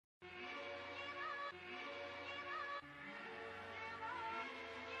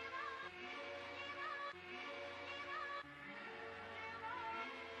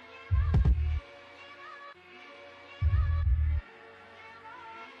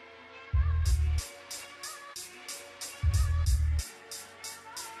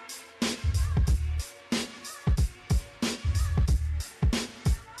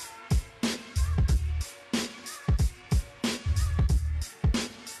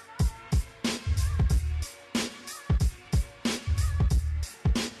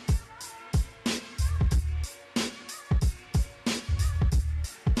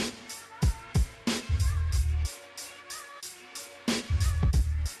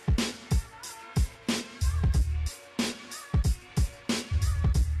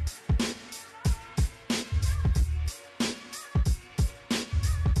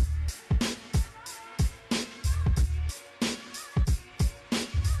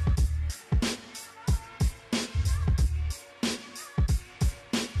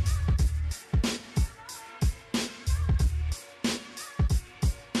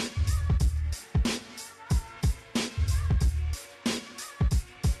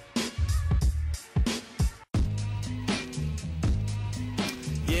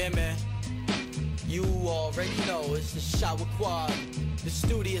Yeah, man. You already know it's the Shower Quad, the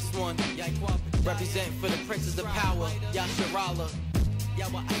studious one. Representing for the Princes of Power, Yasharala.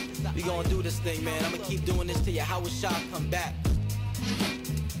 We gonna do this thing, man. I'ma keep doing this till Yahweh Shah come back.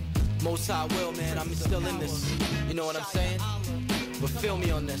 Most High will, man. I'm still in this. You know what I'm saying? But feel me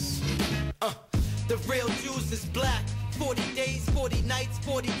on this. The real Jews is black. 40 days, 40 nights,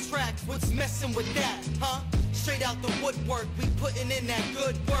 40 tracks. What's messing with that, huh? Straight out the woodwork, we putting in that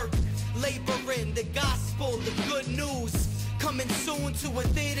good work. Laboring the gospel, the good news. Coming soon to a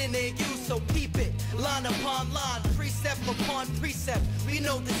theater near you, so peep it. Line upon line, precept upon precept. We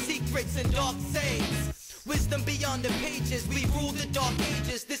know the secrets and dark sayings. Wisdom beyond the pages, we rule the dark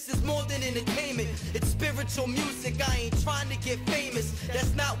ages. This is more than entertainment, it's spiritual music. I ain't trying to get famous,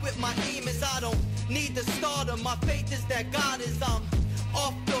 that's not what my aim is. I don't need the starter, my faith is that God is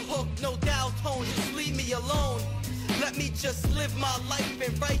off the hook, no doubt tone, just leave me alone. Let me just live my life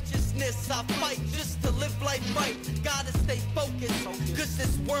in righteousness. I fight just to live life right. Gotta stay focused, cause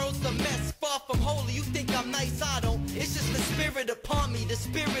this world's a mess. Far from holy, you think I'm nice, I don't. It's just the spirit upon me. The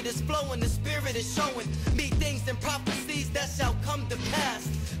spirit is flowing, the spirit is showing me things and prophecies that shall come to pass.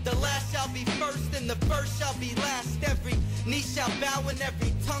 The last shall be first and the first shall be last. Every knee shall bow and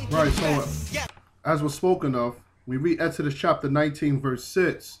every tongue confess. So as was spoken of, we read Exodus chapter 19 verse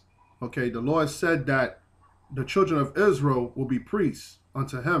 6. Okay, the Lord said that the children of Israel will be priests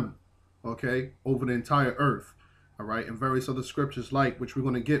unto him, okay, over the entire earth, all right, and various other scriptures like, which we're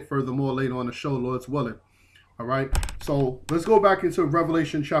going to get furthermore later on the show, Lord's willing, all right. So let's go back into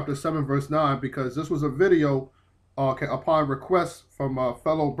Revelation chapter 7 verse 9, because this was a video upon request from a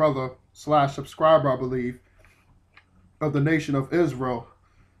fellow brother / subscriber, I believe, of the nation of Israel,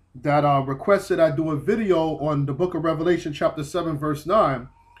 that requested I do a video on the book of Revelation chapter 7 verse 9,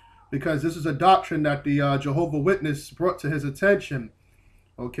 because this is a doctrine that the Jehovah Witness brought to his attention,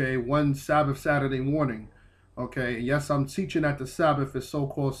 okay, one Sabbath Saturday morning, okay. And yes, I'm teaching that the Sabbath is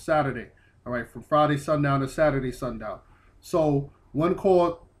so-called Saturday, all right, from Friday sundown to Saturday sundown. So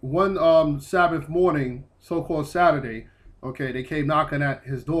one Sabbath morning, so-called Saturday, okay, they came knocking at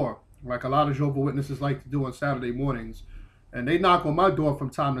his door, like a lot of Jehovah Witnesses like to do on Saturday mornings. And they knock on my door from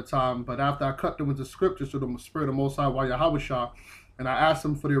time to time, but after I cut them into scriptures through the Spirit of Most High, Yahweh Shah, and I asked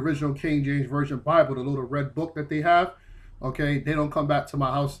them for the original King James Version Bible, the little red book that they have, okay, they don't come back to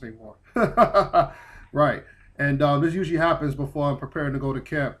my house anymore. Right. And this usually happens before I'm preparing to go to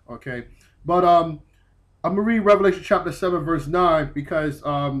camp, okay. But I'm going to read Revelation chapter 7 verse 9, because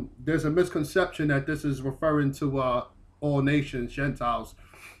there's a misconception that this is referring to all nations, Gentiles,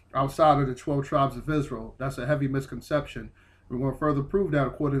 outside of the 12 tribes of Israel. That's a heavy misconception. We're going to further prove that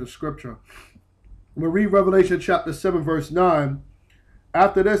according to Scripture. I'm going to read Revelation chapter 7 verse 9.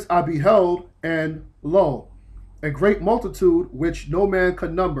 After this I beheld, and lo, a great multitude which no man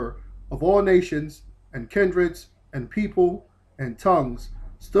could number, of all nations and kindreds and people and tongues,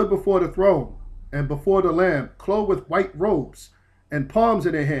 stood before the throne and before the Lamb, clothed with white robes and palms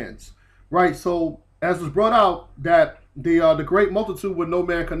in their hands. Right. So as was brought out that the great multitude with no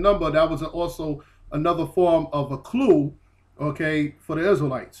man can number, that was also another form of a clue, okay, for the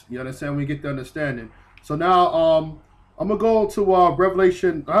Israelites. You understand? We get the understanding. So now I'm going to go to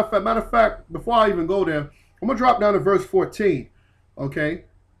Revelation. Matter of fact, before I even go there, I'm going to drop down to verse 14, okay?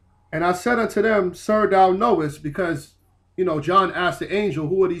 And I said unto them, Sir, thou knowest, because, you know, John asked the angel,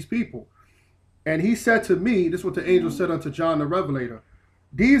 who are these people? And he said to me, this is what the angel said unto John the Revelator,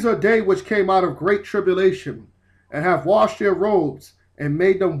 these are they which came out of great tribulation, and have washed their robes, and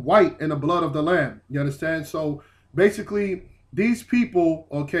made them white in the blood of the Lamb. You understand? So basically, these people,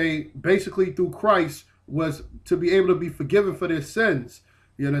 okay, basically through Christ, was to be able to be forgiven for their sins.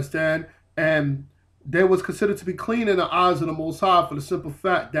 You understand? And they was considered to be clean in the eyes of the Most High for the simple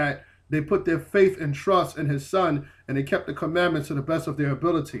fact that they put their faith and trust in his Son, and they kept the commandments to the best of their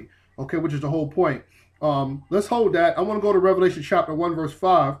ability. Okay, which is the whole point. Let's hold that. I want to go to Revelation chapter 1 verse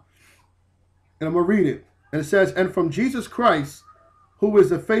 5, and I'm going to read it. And it says, and from Jesus Christ, who is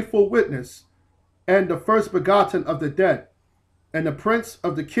the faithful witness, and the first begotten of the dead, and the prince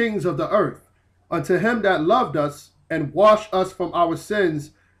of the kings of the earth, unto him that loved us and washed us from our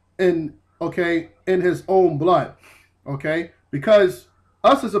sins in his own blood. Okay, because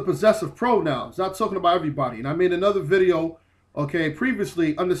us is a possessive pronoun. It's not talking about everybody. And I made another video, okay,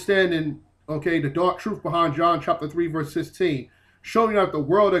 previously, understanding, okay, the dark truth behind John chapter 3 verse 16, showing that the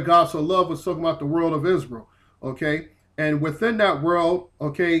world that God so loved was talking about the world of Israel. Okay, and within that world,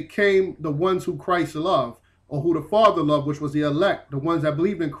 okay, came the ones who Christ loved, or who the Father loved, which was the elect, the ones that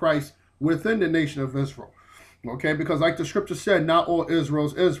believed in Christ within the nation of Israel. Okay, because like the scripture said, not all Israel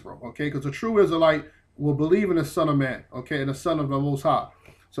is Israel. Okay, because a true Israelite will believe in the Son of Man, okay, and the Son of the Most High.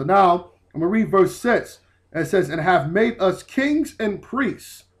 So now I'm going to read verse 6. It says, and have made us kings and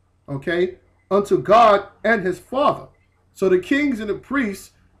priests, okay, unto God and his Father. So the kings and the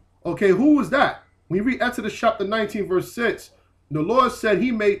priests, okay, who was that? When we read Exodus chapter 19, verse 6, the Lord said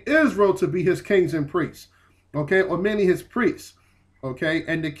he made Israel to be his kings and priests, okay, or mainly his priests, okay,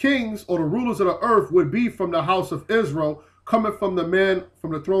 and the kings or the rulers of the earth would be from the house of Israel, coming from the man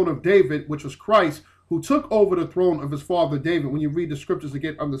from the throne of David, which was Christ, who took over the throne of his father David, when you read the scriptures to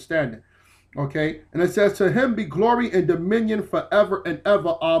get understanding. Okay, and it says, to him be glory and dominion forever and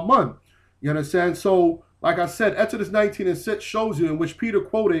ever. Amen. You understand? So, like I said, Exodus 19 and 6 shows you, in which Peter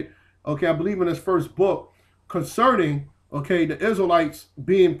quoted, okay, I believe in his first book, concerning, okay, the Israelites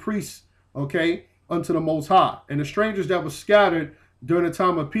being priests, okay, unto the Most High. And the strangers that were scattered during the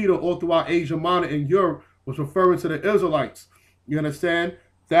time of Peter all throughout Asia Minor and Europe was referring to the Israelites. You understand?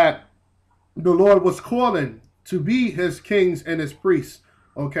 That the Lord was calling to be his kings and his priests.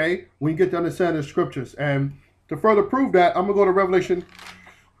 Okay, when you get to understand the scriptures. And to further prove that, I'm going to go to Revelation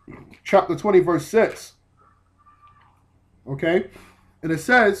chapter 20, verse 6. Okay, and it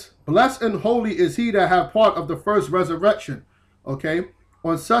says, blessed and holy is he that have part of the first resurrection. Okay,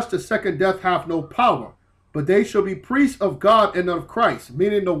 on such the second death hath no power, but they shall be priests of God and of Christ,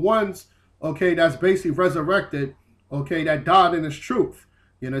 meaning the ones, okay, that's basically resurrected, okay, that died in his truth.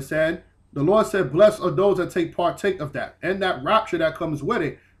 You understand? The Lord said, blessed are those that partake of that, and that rapture that comes with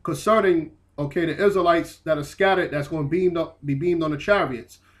it, concerning, okay, the Israelites that are scattered, that's going to be beamed on the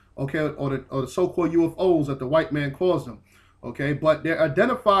chariots, okay, or the so-called UFOs that the white man calls them, okay, but they're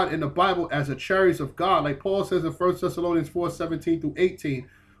identified in the Bible as the chariots of God, like Paul says in 1 Thessalonians 4:17 through 18,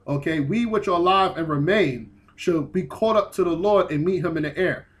 okay, we which are alive and remain shall be caught up to the Lord and meet him in the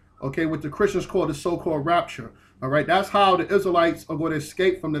air, okay, what the Christians call the so-called rapture. All right, that's how the Israelites are going to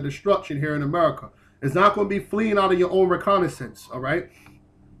escape from the destruction here in America. It's not going to be fleeing out of your own reconnaissance, all right?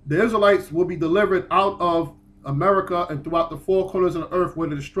 The Israelites will be delivered out of America and throughout the four corners of the earth where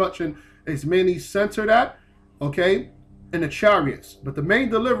the destruction is mainly centered at, okay, in the chariots. But the main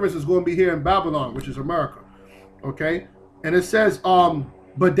deliverance is going to be here in Babylon, which is America, okay? And it says,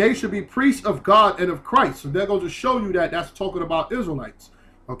 but they should be priests of God and of Christ. So they're going to show you that that's talking about Israelites,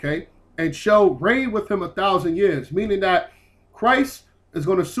 okay? And shall reign with him 1,000 years, meaning that Christ is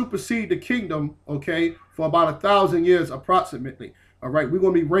going to supersede the kingdom, okay, for about 1,000 years approximately. All right, we're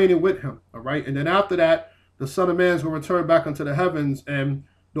going to be reigning with him. All right, and then after that, the Son of Man is going to return back into the heavens, and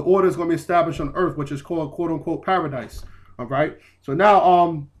the order is going to be established on earth, which is called quote unquote paradise. All right, so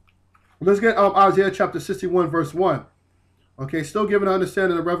now let's get Isaiah chapter 61 verse 1. Okay, still giving an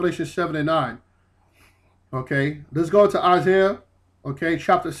understanding of Revelation 7 and 9. Okay, let's go to Isaiah. Okay,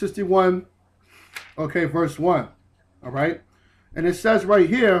 chapter 61, okay, verse 1, all right? And it says right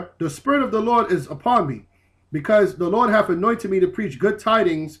here, the Spirit of the Lord is upon me, because the Lord hath anointed me to preach good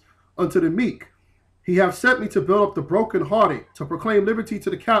tidings unto the meek. He hath sent me to build up the brokenhearted, to proclaim liberty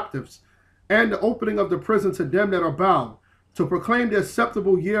to the captives, and the opening of the prison to them that are bound, to proclaim the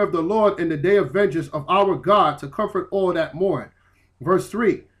acceptable year of the Lord and the day of vengeance of our God, to comfort all that mourn. Verse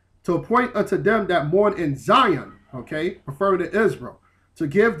 3, to appoint unto them that mourn in Zion, okay, referring to Israel, to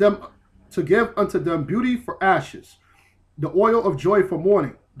give unto them beauty for ashes, the oil of joy for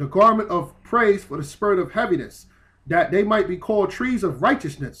mourning, the garment of praise for the spirit of heaviness, that they might be called trees of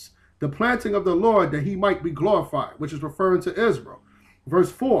righteousness, the planting of the Lord, that he might be glorified, which is referring to Israel. Verse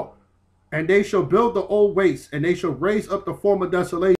 4, and they shall build the old waste, and they shall raise up the former desolation.